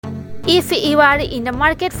If you are in the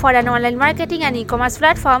market for an online marketing and e-commerce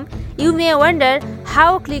platform, you may wonder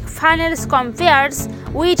how ClickFunnels compares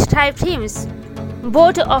with Thrive Themes.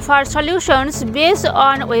 Both offer solutions based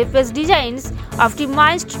on web page designs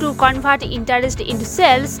optimized to convert interest into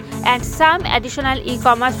sales and some additional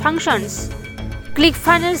e-commerce functions.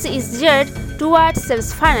 ClickFunnels is geared towards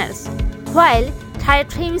sales funnels, while Thrive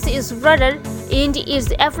Themes is broader in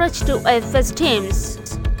its approach to web page themes.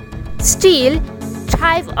 Still,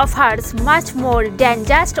 Thrive offers much more than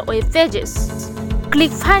just web pages.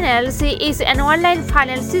 ClickFunnels is an online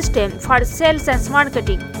funnel system for sales and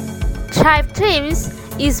marketing. Thrive Themes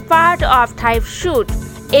is part of Thrive Suite,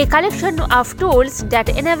 a collection of tools that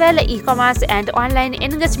enable e-commerce and online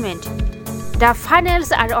engagement. The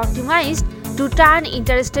funnels are optimized to turn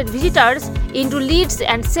interested visitors into leads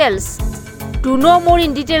and sales. To know more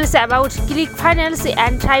in details about ClickFunnels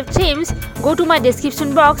and Thrive Themes, go to my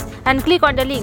description box and click on the link.